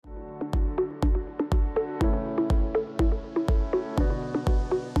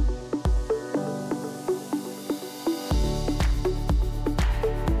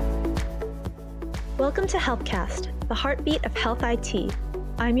Welcome to HealthCast, the heartbeat of health IT.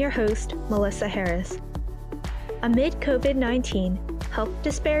 I'm your host, Melissa Harris. Amid COVID-19, health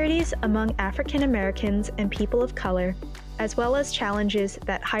disparities among African Americans and people of color, as well as challenges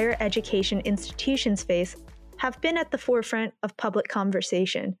that higher education institutions face, have been at the forefront of public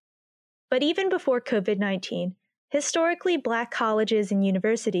conversation. But even before COVID-19, historically Black colleges and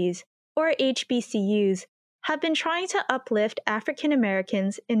universities, or HBCUs, have been trying to uplift African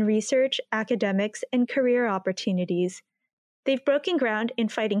Americans in research, academics, and career opportunities. They've broken ground in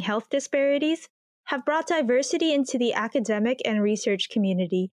fighting health disparities, have brought diversity into the academic and research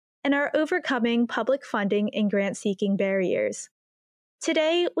community, and are overcoming public funding and grant-seeking barriers.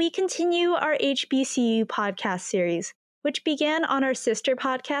 Today, we continue our HBCU podcast series, which began on our sister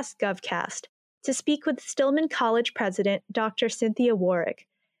podcast, GovCast, to speak with Stillman College President Dr. Cynthia Warwick.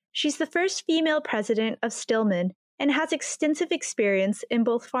 She's the first female president of Stillman and has extensive experience in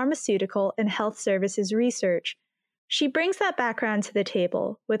both pharmaceutical and health services research. She brings that background to the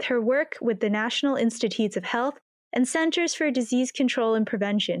table with her work with the National Institutes of Health and Centers for Disease Control and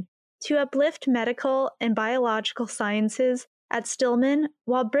Prevention to uplift medical and biological sciences at Stillman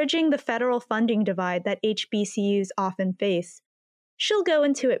while bridging the federal funding divide that HBCUs often face. She'll go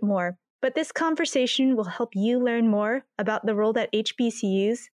into it more, but this conversation will help you learn more about the role that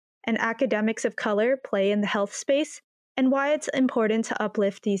HBCUs and academics of color play in the health space and why it's important to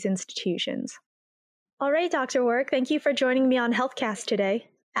uplift these institutions. All right, Dr. Warwick, thank you for joining me on HealthCast today.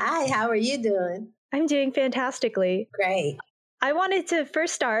 Hi, how are you doing? I'm doing fantastically. Great. I wanted to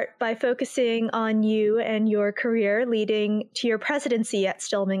first start by focusing on you and your career leading to your presidency at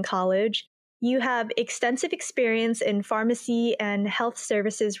Stillman College. You have extensive experience in pharmacy and health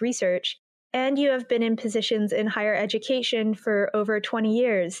services research, and you have been in positions in higher education for over 20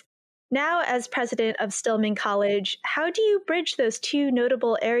 years. Now, as president of Stillman College, how do you bridge those two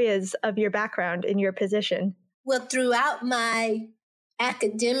notable areas of your background in your position? Well, throughout my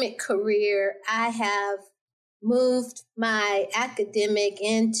academic career, I have moved my academic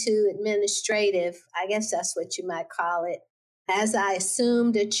into administrative, I guess that's what you might call it. As I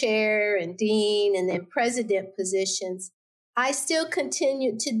assumed a chair and dean and then president positions, I still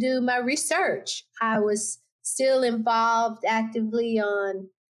continued to do my research. I was still involved actively on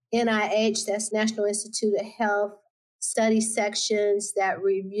NIH, that's National Institute of Health, study sections that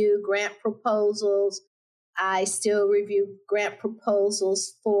review grant proposals. I still review grant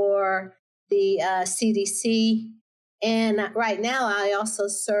proposals for the CDC. And right now, I also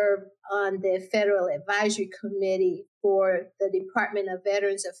serve on the Federal Advisory Committee for the Department of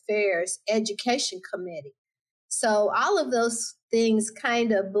Veterans Affairs Education Committee. So all of those things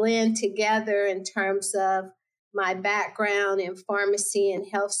kind of blend together in terms of my background in pharmacy and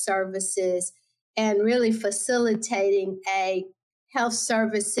health services and really facilitating a health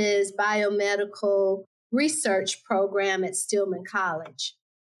services biomedical research program at Stillman College.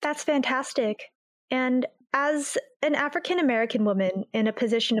 That's fantastic. And as an African American woman in a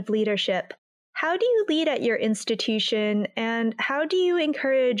position of leadership, how do you lead at your institution and how do you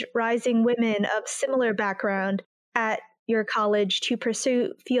encourage rising women of similar background at your college to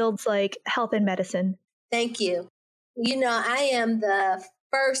pursue fields like health and medicine? Thank you. You know, I am the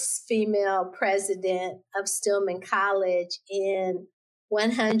first female president of Stillman College in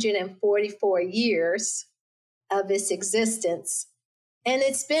 144 years of its existence. And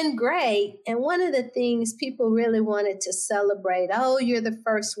it's been great. And one of the things people really wanted to celebrate, oh, you're the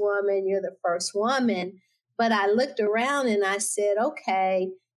first woman, you're the first woman. But I looked around and I said, okay,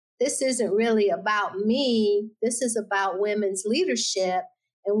 this isn't really about me. This is about women's leadership.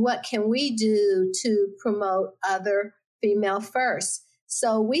 And what can we do to promote other female first?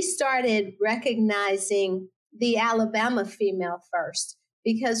 So we started recognizing the Alabama female first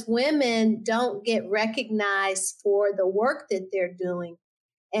because women don't get recognized for the work that they're doing.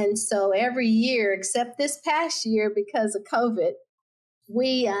 And so every year, except this past year because of COVID,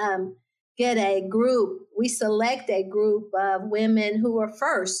 we select a group of women who are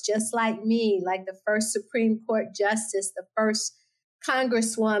first, just like me, like the first Supreme Court Justice, the first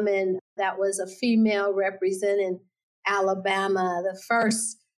Congresswoman that was a female representing Alabama, the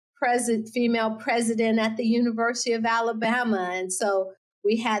first female president at the University of Alabama. And so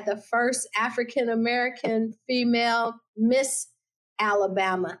we had the first African-American female Miss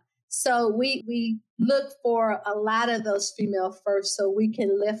Alabama. So we look for a lot of those female first so we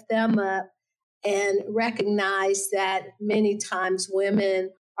can lift them up and recognize that many times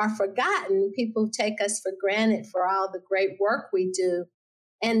women are forgotten. People take us for granted for all the great work we do.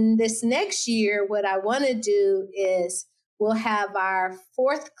 And this next year, what I want to do is we'll have our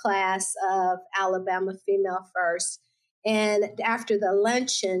fourth class of Alabama Female First. And after the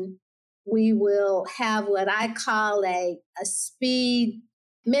luncheon, we will have what I call a speed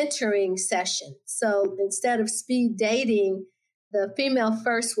mentoring session. So instead of speed dating, the Female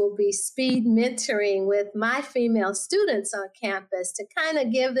First will be speed mentoring with my female students on campus to kind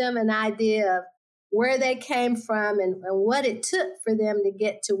of give them an idea of where they came from and what it took for them to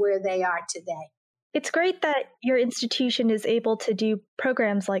get to where they are today. It's great that your institution is able to do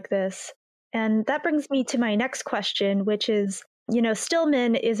programs like this. And that brings me to my next question, which is,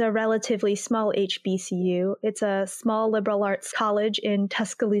 Stillman is a relatively small HBCU. It's a small liberal arts college in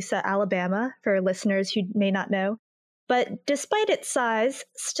Tuscaloosa, Alabama, for listeners who may not know. But despite its size,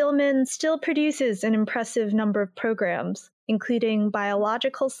 Stillman still produces an impressive number of programs, including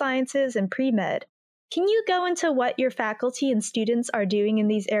biological sciences and pre-med. Can you go into what your faculty and students are doing in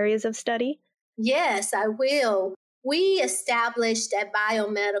these areas of study? Yes, I will. We established a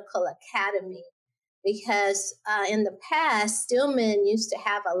biomedical academy because in the past, Stillman used to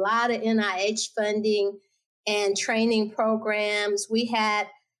have a lot of NIH funding and training programs. We had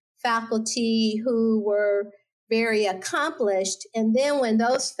faculty who were very accomplished. And then when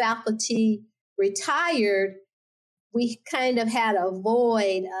those faculty retired, we kind of had a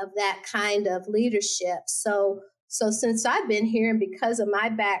void of that kind of leadership. So since I've been here and because of my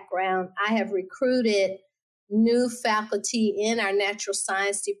background, I have recruited new faculty in our natural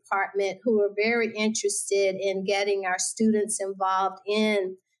science department who are very interested in getting our students involved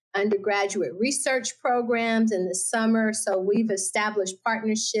in undergraduate research programs in the summer. So we've established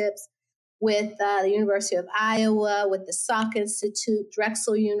partnerships with the University of Iowa, with the Salk Institute,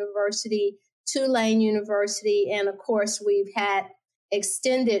 Drexel University, Tulane University, and of course, we've had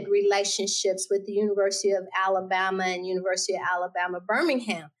extended relationships with the University of Alabama and University of Alabama,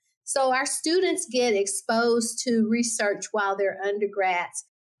 Birmingham. So our students get exposed to research while they're undergrads.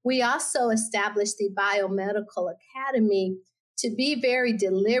 We also established the Biomedical Academy to be very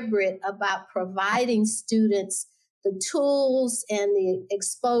deliberate about providing students the tools and the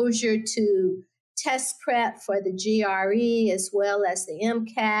exposure to test prep for the GRE as well as the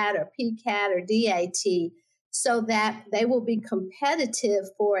MCAT or PCAT or DAT so that they will be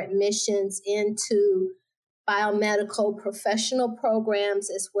competitive for admissions into biomedical professional programs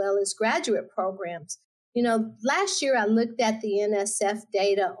as well as graduate programs. Last year I looked at the NSF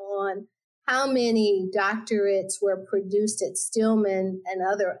data on how many doctorates were produced at Stillman and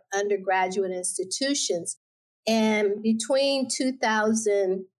other undergraduate institutions. And between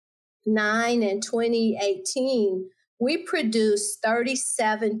 2009 and 2018, we produced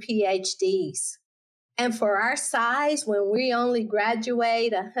 37 PhDs. And for our size, when we only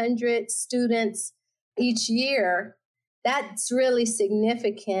graduate 100 students each year, that's really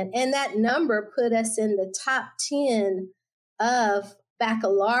significant. And that number put us in the top 10 of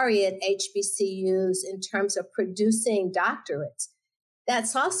baccalaureate HBCUs in terms of producing doctorates.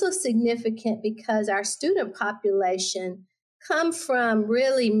 That's also significant because our student population come from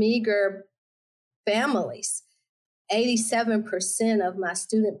really meager families. 87% of my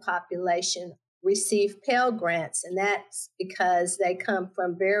student population receive Pell Grants, and that's because they come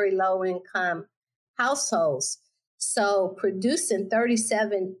from very low-income households. So producing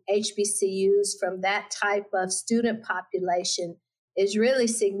 37 HBCUs from that type of student population is really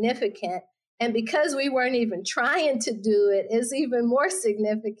significant. And because we weren't even trying to do it, it's even more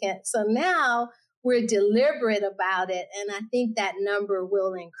significant. So now we're deliberate about it, and I think that number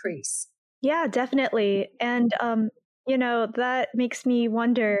will increase. Yeah, definitely. And, that makes me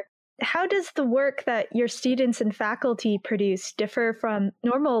wonder, how does the work that your students and faculty produce differ from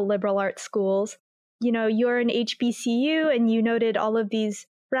normal liberal arts schools? You're an HBCU and you noted all of these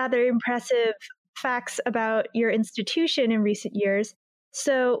rather impressive facts about your institution in recent years.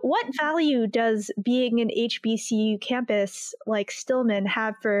 So what value does being an HBCU campus like Stillman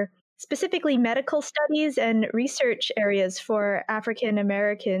have for specifically medical studies and research areas for African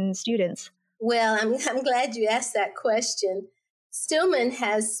American students? Well, I'm glad you asked that question. Stillman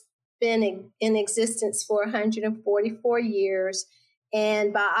has been in existence for 144 years,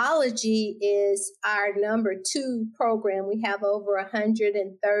 and biology is our number 2 program. We have over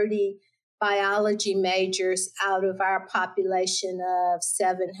 130 biology majors out of our population of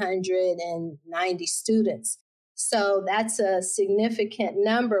 790 students. So that's a significant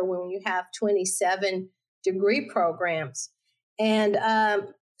number when you have 27 degree programs. And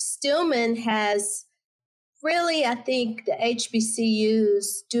Stillman has really, I think the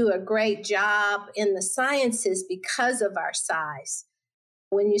HBCUs do a great job in the sciences because of our size.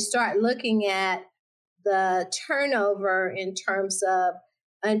 When you start looking at the turnover in terms of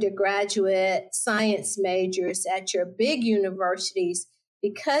undergraduate science majors at your big universities,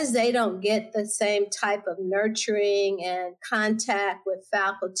 because they don't get the same type of nurturing and contact with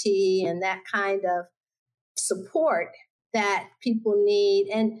faculty and that kind of support that people need.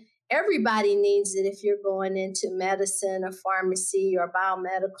 And everybody needs it if you're going into medicine or pharmacy or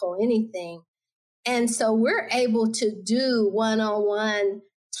biomedical, anything. And so we're able to do one-on-one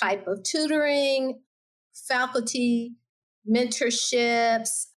type of tutoring, faculty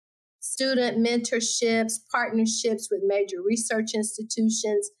mentorships, student mentorships, partnerships with major research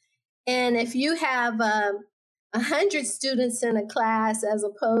institutions. And if you have 100 students in a class as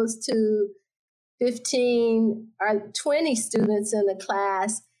opposed to 15 or 20 students in a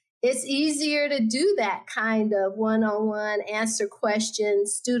class, it's easier to do that kind of one-on-one, answer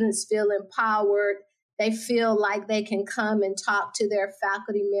questions. Students feel empowered. They feel like they can come and talk to their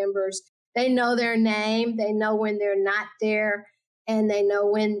faculty members. They know their name. They know when they're not there, and they know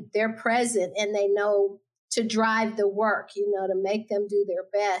when they're present, and they know to drive the work, to make them do their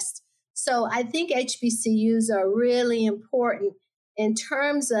best. So I think HBCUs are really important in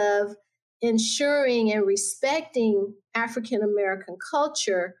terms of ensuring and respecting African American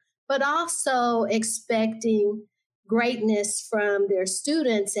culture, but also expecting greatness from their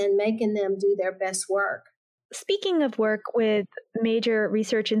students and making them do their best work. Speaking of work with major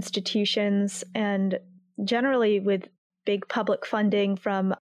research institutions and generally with big public funding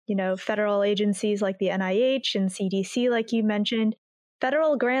from, federal agencies like the NIH and CDC, like you mentioned,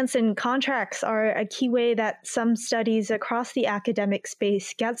 federal grants and contracts are a key way that some studies across the academic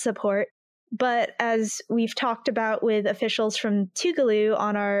space get support. But as we've talked about with officials from Tougaloo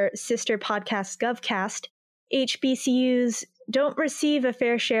on our sister podcast, GovCast, HBCUs don't receive a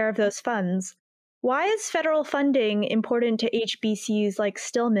fair share of those funds. Why is federal funding important to HBCUs like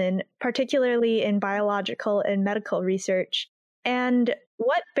Stillman, particularly in biological and medical research? And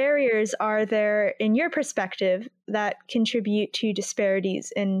what barriers are there, in your perspective, that contribute to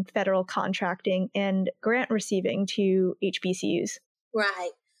disparities in federal contracting and grant receiving to HBCUs? Right.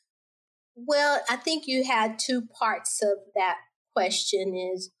 Well, I think you had two parts of that question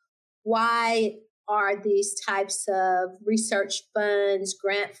is why are these types of research funds,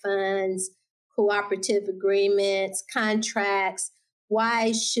 grant funds, cooperative agreements, contracts,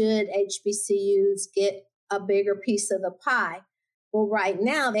 why should HBCUs get a bigger piece of the pie? Well, right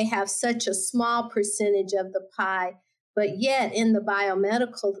now they have such a small percentage of the pie, but yet in the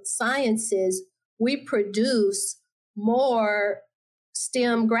biomedical sciences, we produce more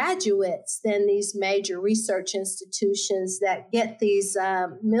STEM graduates than these major research institutions that get these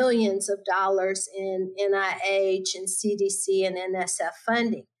millions of dollars in NIH and CDC and NSF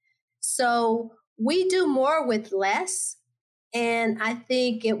funding. So we do more with less, and I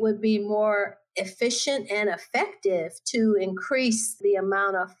think it would be more efficient and effective to increase the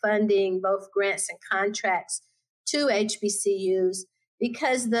amount of funding, both grants and contracts, to HBCUs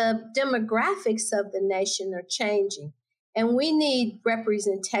because the demographics of the nation are changing. And we need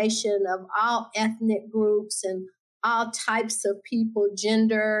representation of all ethnic groups and all types of people,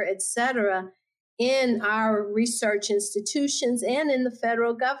 gender, et cetera, in our research institutions and in the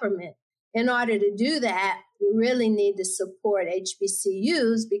federal government. In order to do that, we really need to support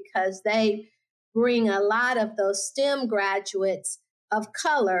HBCUs because they bring a lot of those STEM graduates of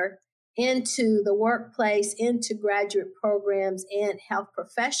color into the workplace, into graduate programs and health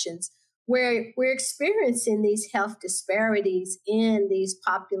professions, where we're experiencing these health disparities in these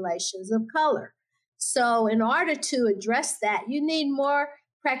populations of color. So in order to address that, you need more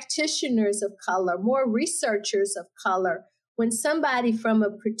practitioners of color, more researchers of color. When somebody from a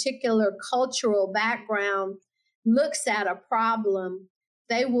particular cultural background looks at a problem,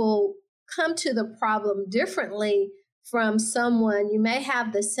 they will come to the problem differently from someone. You may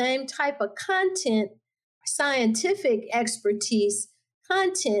have the same type of content, scientific expertise,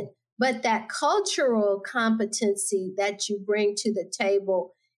 content, but that cultural competency that you bring to the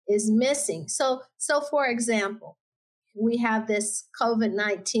table is missing. So for example, we have this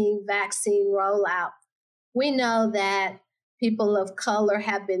COVID-19 vaccine rollout. We know that people of color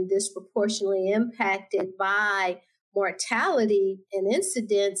have been disproportionately impacted by mortality and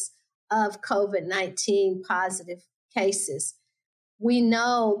incidence of COVID-19 positive cases. We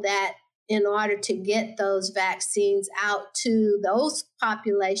know that in order to get those vaccines out to those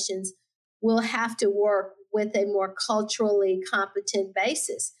populations, we'll have to work with a more culturally competent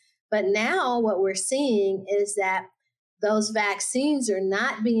basis. But now what we're seeing is that those vaccines are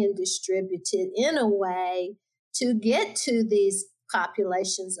not being distributed in a way to get to these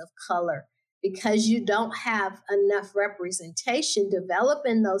populations of color because you don't have enough representation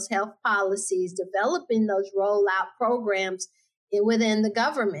developing those health policies, developing those rollout programs within the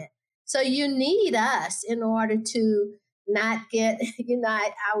government. So you need us in order to not get,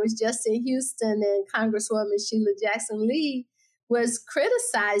 I was just in Houston and Congresswoman Sheila Jackson Lee was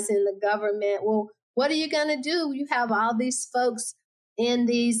criticizing the government. Well, what are you going to do? You have all these folks in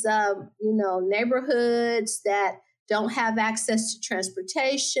these, neighborhoods that don't have access to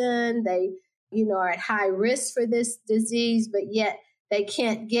transportation. They, are at high risk for this disease, but yet they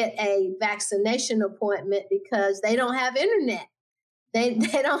can't get a vaccination appointment because they don't have internet. They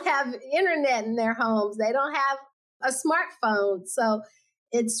don't have internet in their homes. They don't have a smartphone. So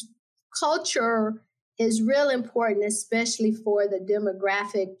it's culture is real important, especially for the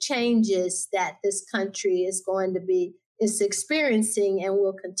demographic changes that this country is experiencing and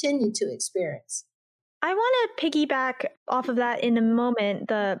will continue to experience. I want to piggyback off of that in a moment,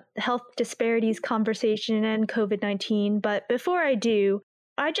 the health disparities conversation and COVID-19. But before I do,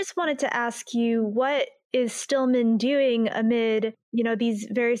 I just wanted to ask you, what is Stillman doing amid, these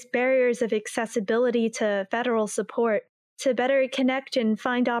various barriers of accessibility to federal support to better connect and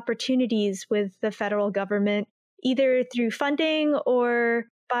find opportunities with the federal government, either through funding or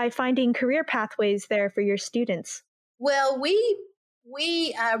by finding career pathways there for your students? Well,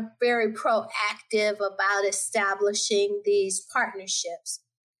 we are very proactive about establishing these partnerships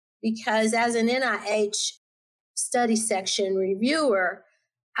because as an NIH study section reviewer,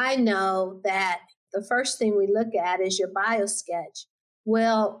 I know that the first thing we look at is your biosketch.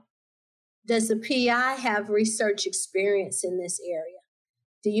 Well, does the PI have research experience in this area?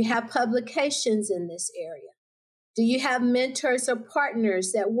 Do you have publications in this area? Do you have mentors or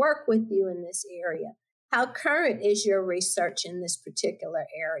partners that work with you in this area? How current is your research in this particular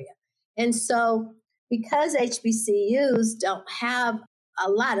area? And so because HBCUs don't have a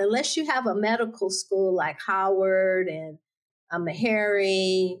lot, unless you have a medical school like Howard and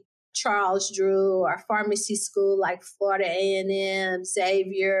Meharry, Charles Drew, or pharmacy school like Florida A&M,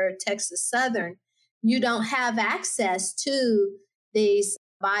 Xavier, Texas Southern, you don't have access to these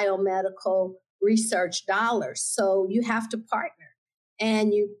biomedical research dollars. So you have to partner,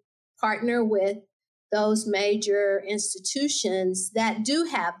 and you partner with those major institutions that do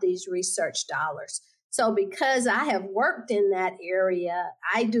have these research dollars. So because I have worked in that area,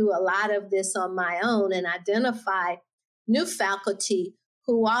 I do a lot of this on my own and identify new faculty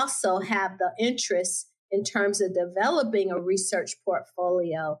who also have the interest in terms of developing a research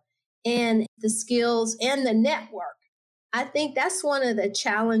portfolio and the skills and the network. I think that's one of the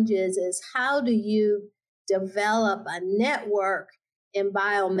challenges is how do you develop a network in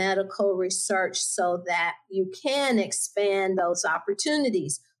biomedical research so that you can expand those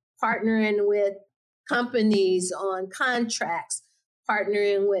opportunities, partnering with companies on contracts,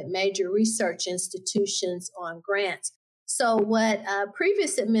 partnering with major research institutions on grants. So what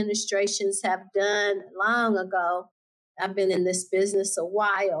previous administrations have done long ago, I've been in this business a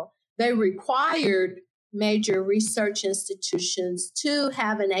while, they required major research institutions to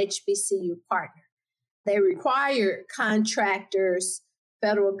have an HBCU partner. They required contractors,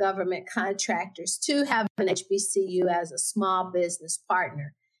 federal government contractors, to have an HBCU as a small business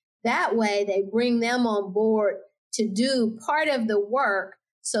partner. That way, they bring them on board to do part of the work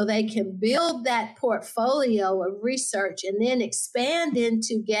so they can build that portfolio of research and then expand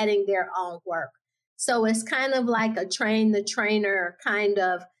into getting their own work. So it's kind of like a train the trainer kind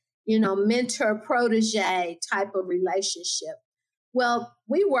of, mentor protege type of relationship. Well,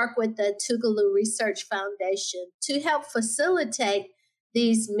 we work with the Tougaloo Research Foundation to help facilitate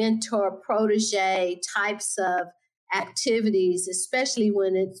these mentor protege types of activities, especially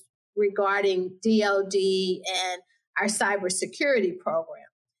when it's regarding DoD and our cybersecurity program.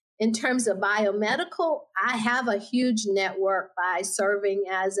 In terms of biomedical, I have a huge network by serving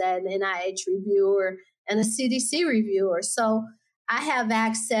as an NIH reviewer and a CDC reviewer. So I have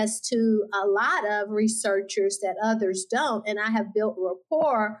access to a lot of researchers that others don't, and I have built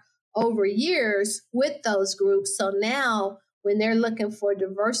rapport over years with those groups. So now when they're looking for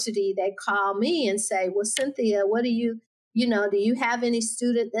diversity, they call me and say, well, Cynthia, what do you have any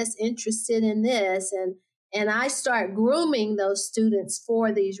student that's interested in this? And I start grooming those students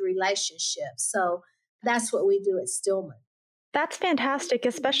for these relationships. So that's what we do at Stillman. That's fantastic,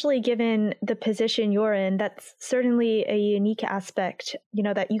 especially given the position you're in. That's certainly a unique aspect,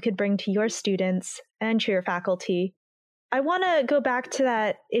 that you could bring to your students and to your faculty. I want to go back to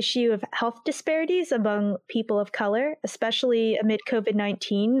that issue of health disparities among people of color, especially amid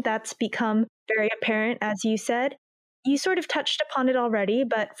COVID-19. That's become very apparent, as you said. You sort of touched upon it already,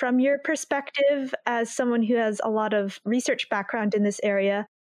 but from your perspective as someone who has a lot of research background in this area,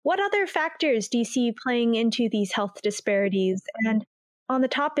 what other factors do you see playing into these health disparities? And on the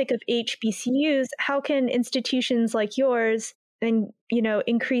topic of HBCUs, how can institutions like yours and,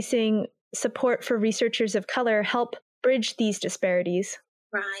 increasing support for researchers of color help bridge these disparities?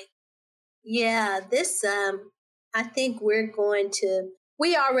 Right. Yeah, I think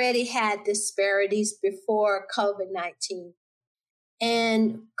we already had disparities before COVID-19.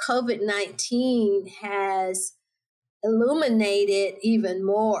 And COVID-19 has illuminated even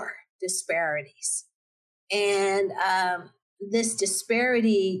more disparities. And this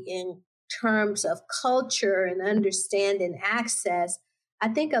disparity in terms of culture and understanding access, I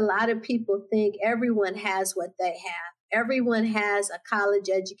think a lot of people think everyone has what they have. Everyone has a college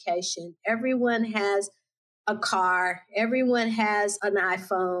education. Everyone has a car. Everyone has an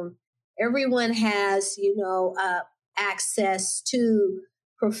iPhone. Everyone has, access to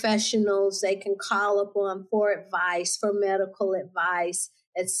professionals they can call upon for advice, for medical advice,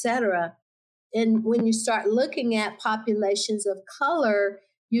 etc. And when you start looking at populations of color,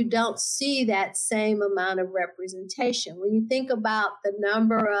 you don't see that same amount of representation. When you think about the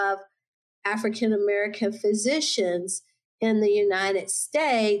number of African American physicians in the United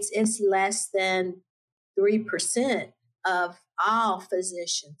States, it's less than 3% of all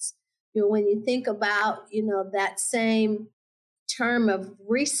physicians. When you think about, that same term of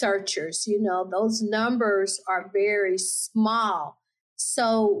researchers, those numbers are very small.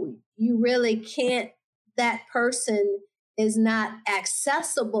 So you really can't, that person is not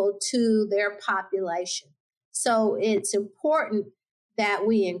accessible to their population. So it's important that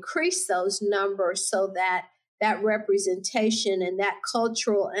we increase those numbers so that that representation and that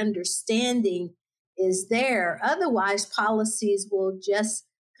cultural understanding is there. Otherwise, policies will just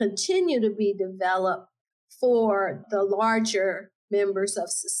continue to be developed for the larger members of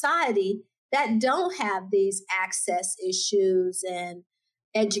society that don't have these access issues and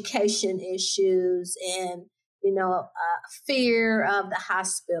education issues and, fear of the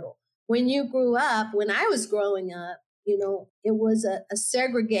hospital. When I was growing up, it was a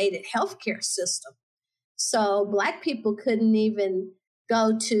segregated healthcare system. So Black people couldn't even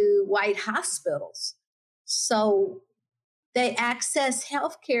go to white hospitals. So they access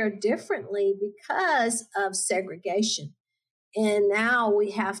healthcare differently because of segregation. And now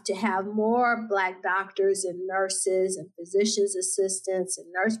we have to have more Black doctors and nurses and physician's assistants and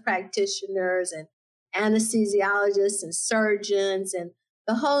nurse practitioners and anesthesiologists and surgeons and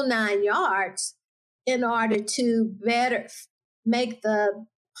the whole 9 yards in order to better make the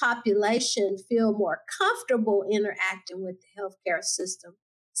population feel more comfortable interacting with the healthcare system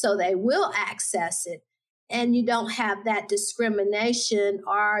so they will access it. And you don't have that discrimination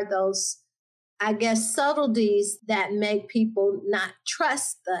or those, I guess, subtleties that make people not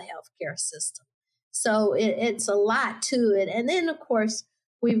trust the healthcare system. So it's a lot to it. And then, of course,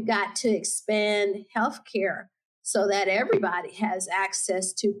 we've got to expand healthcare so that everybody has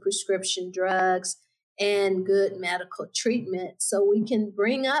access to prescription drugs and good medical treatment so we can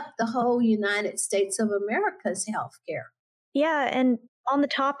bring up the whole United States of America's healthcare. Yeah, and on the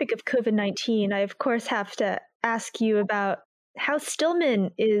topic of COVID-19, I, of course, have to ask you about how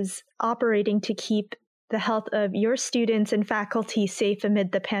Stillman is operating to keep the health of your students and faculty safe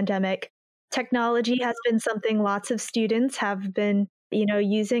amid the pandemic. Technology has been something lots of students have been,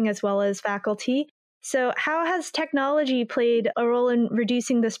 using as well as faculty. So how has technology played a role in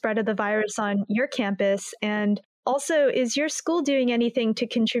reducing the spread of the virus on your campus? And also, is your school doing anything to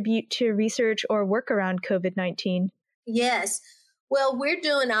contribute to research or work around COVID-19? Yes. Well, we're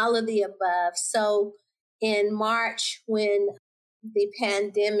doing all of the above. So in March, when the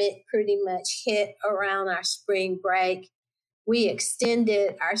pandemic pretty much hit around our spring break, we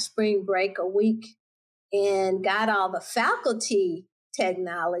extended our spring break a week and got all the faculty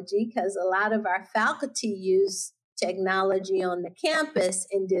technology because a lot of our faculty use technology on the campus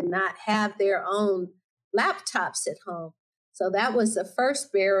and did not have their own laptops at home. So that was the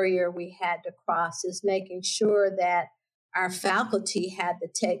first barrier we had to cross, is making sure that our faculty had the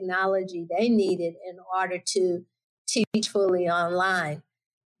technology they needed in order to teach fully online.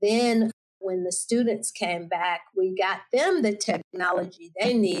 Then when the students came back, we got them the technology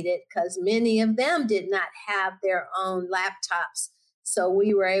they needed because many of them did not have their own laptops. So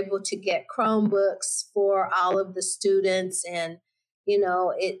we were able to get Chromebooks for all of the students. And,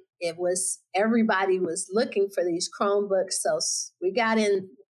 it was, everybody was looking for these Chromebooks. So we got in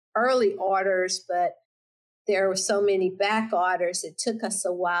early orders, but there were so many back orders, it took us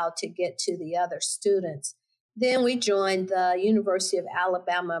a while to get to the other students. Then we joined the University of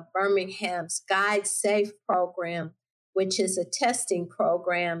Alabama, Birmingham's Guide Safe program, which is a testing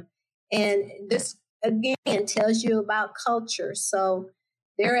program. And this, again, tells you about culture. So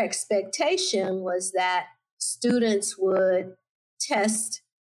their expectation was that students would test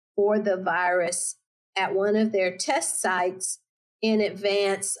for the virus at one of their test sites in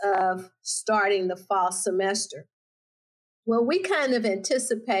advance of starting the fall semester. Well, we kind of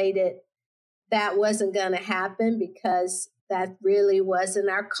anticipated that wasn't going to happen because that really wasn't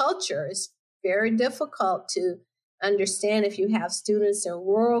our culture. It's very difficult to understand if you have students in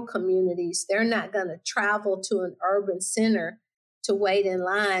rural communities, they're not going to travel to an urban center to wait in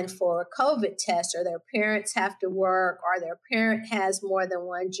line for a COVID test, or their parents have to work, or their parent has more than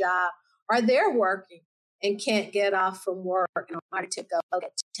one job, or they're working and can't get off from work in order to go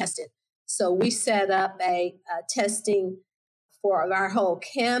get tested. So we set up a testing for our whole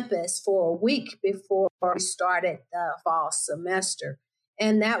campus for a week before we started the fall semester.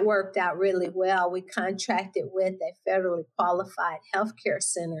 And that worked out really well. We contracted with a federally qualified healthcare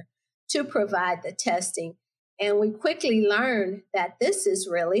center to provide the testing. And we quickly learned that this is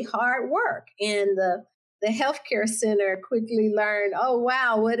really hard work. And the healthcare center quickly learned, oh,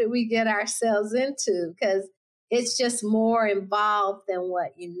 wow, what did we get ourselves into? Because it's just more involved than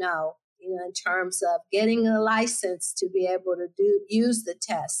what you know, in terms of getting a license to be able to use the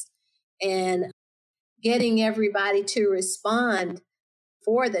test and getting everybody to respond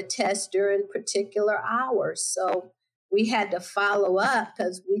for the test during particular hours. So we had to follow up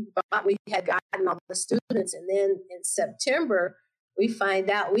because we thought we had gotten all the students. And then in September, we find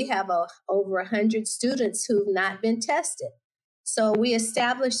out we have over 100 students who've not been tested. So we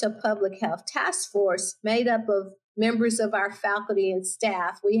established a public health task force made up of members of our faculty and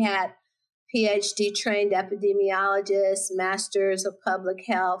staff. We had PhD trained epidemiologists, masters of public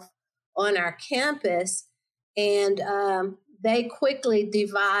health on our campus. And they quickly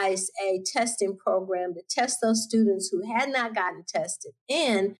devised a testing program to test those students who had not gotten tested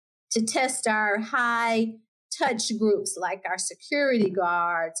and to test our high touch groups like our security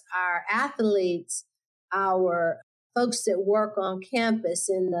guards, our athletes, our folks that work on campus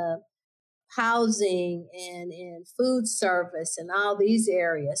in the housing and in food service and all these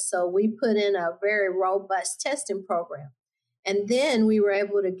areas. So we put in a very robust testing program. And then we were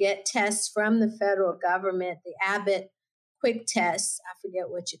able to get tests from the federal government, the Abbott quick test, I forget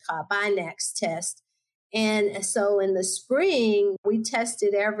what you call it, Binax test. And so in the spring, we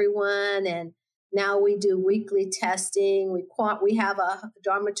tested everyone, and now we do weekly testing. We have a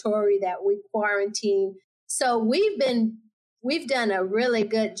dormitory that we quarantine. So we've done a really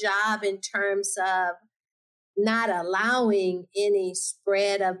good job in terms of not allowing any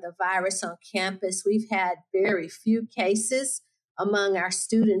spread of the virus on campus. We've had very few cases among our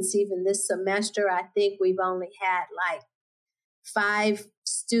students. Even this semester, I think we've only had like 5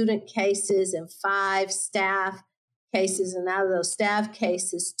 student cases and 5 staff cases. And out of those staff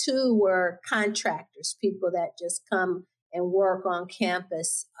cases, 2 were contractors, people that just come and work on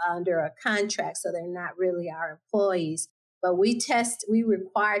campus under a contract. So they're not really our employees. But we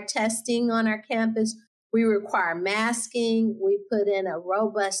require testing on our campus. We require masking. We put in a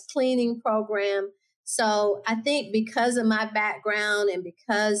robust cleaning program. So I think because of my background and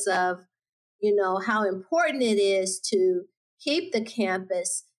because of, how important it is to keep the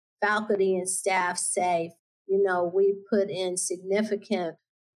campus, faculty, and staff safe, we put in significant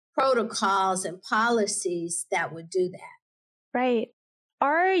protocols and policies that would do that. Right.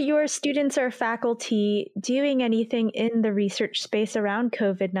 Are your students or faculty doing anything in the research space around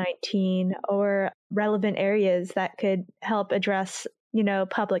COVID-19 or relevant areas that could help address,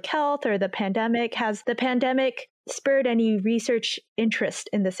 public health or the pandemic? Has the pandemic spurred any research interest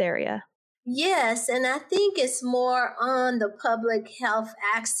in this area? Yes, and I think it's more on the public health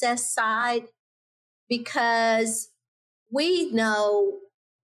access side because we know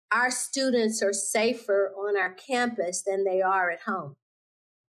our students are safer on our campus than they are at home.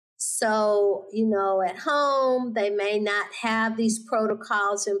 So, at home, they may not have these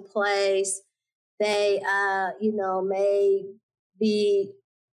protocols in place. They, may be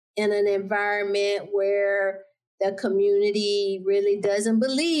in an environment where the community really doesn't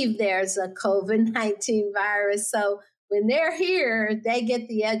believe there's a COVID-19 virus. So when they're here, they get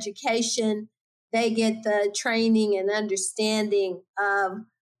the education, they get the training and understanding of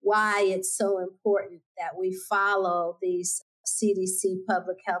why it's so important that we follow these CDC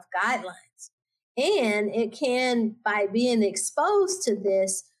public health guidelines. And it can, by being exposed to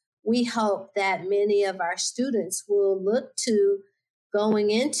this, we hope that many of our students will look to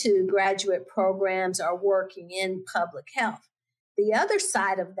going into graduate programs or working in public health. The other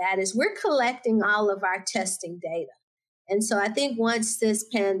side of that is we're collecting all of our testing data. And so I think once this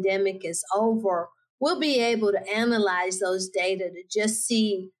pandemic is over, we'll be able to analyze those data to just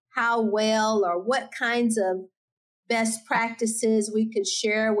see how well or what kinds of best practices we could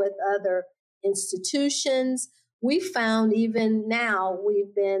share with other institutions. We found even now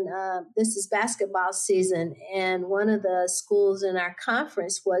this is basketball season, and one of the schools in our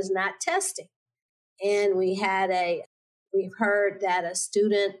conference was not testing. And we had a We've heard that a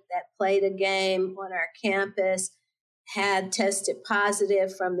student that played a game on our campus had tested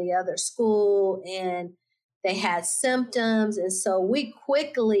positive from the other school and they had symptoms. And so we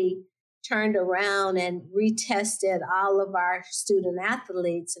quickly turned around and retested all of our student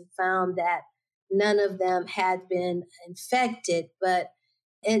athletes and found that none of them had been infected. But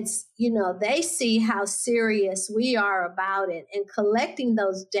it's, they see how serious we are about it, and collecting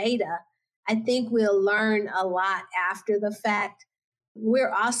those data, I think we'll learn a lot after the fact.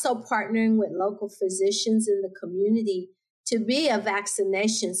 We're also partnering with local physicians in the community to be a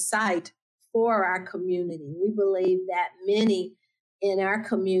vaccination site for our community. We believe that many in our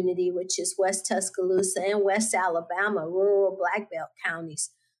community, which is West Tuscaloosa and West Alabama, rural Black Belt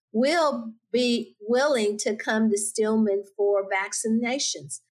counties, will be willing to come to Stillman for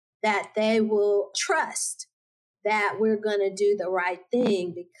vaccinations, that they will trust that we're going to do the right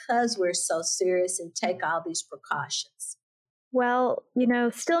thing because we're so serious and take all these precautions. Well,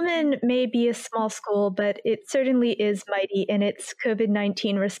 Stillman may be a small school, but it certainly is mighty in its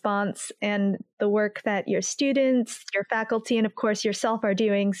COVID-19 response and the work that your students, your faculty, and of course yourself are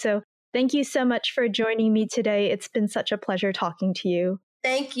doing. So thank you so much for joining me today. It's been such a pleasure talking to you.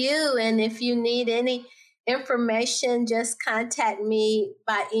 Thank you. And if you need any information, just contact me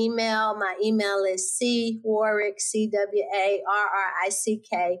by email. My email is cwarrick,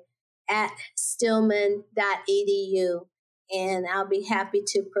 CWARRICK, @stillman.edu. And I'll be happy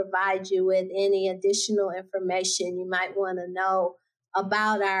to provide you with any additional information you might want to know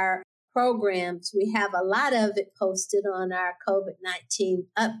about our programs. We have a lot of it posted on our COVID-19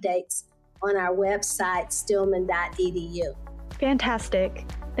 updates on our website, stillman.edu. Fantastic.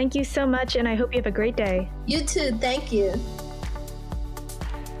 Thank you so much, and I hope you have a great day. You too. Thank you.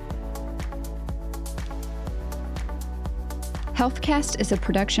 HealthCast is a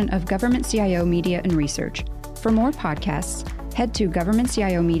production of Government CIO Media and Research. For more podcasts, head to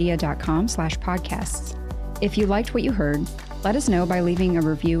governmentcio.media.com/podcasts. If you liked what you heard, let us know by leaving a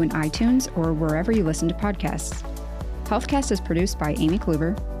review in iTunes or wherever you listen to podcasts. HealthCast is produced by Amy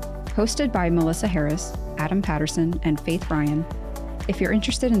Kluver, hosted by Melissa Harris, Adam Patterson, and Faith Ryan. If you're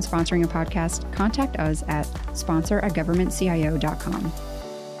interested in sponsoring a podcast, contact us at sponsor@governmentcio.com.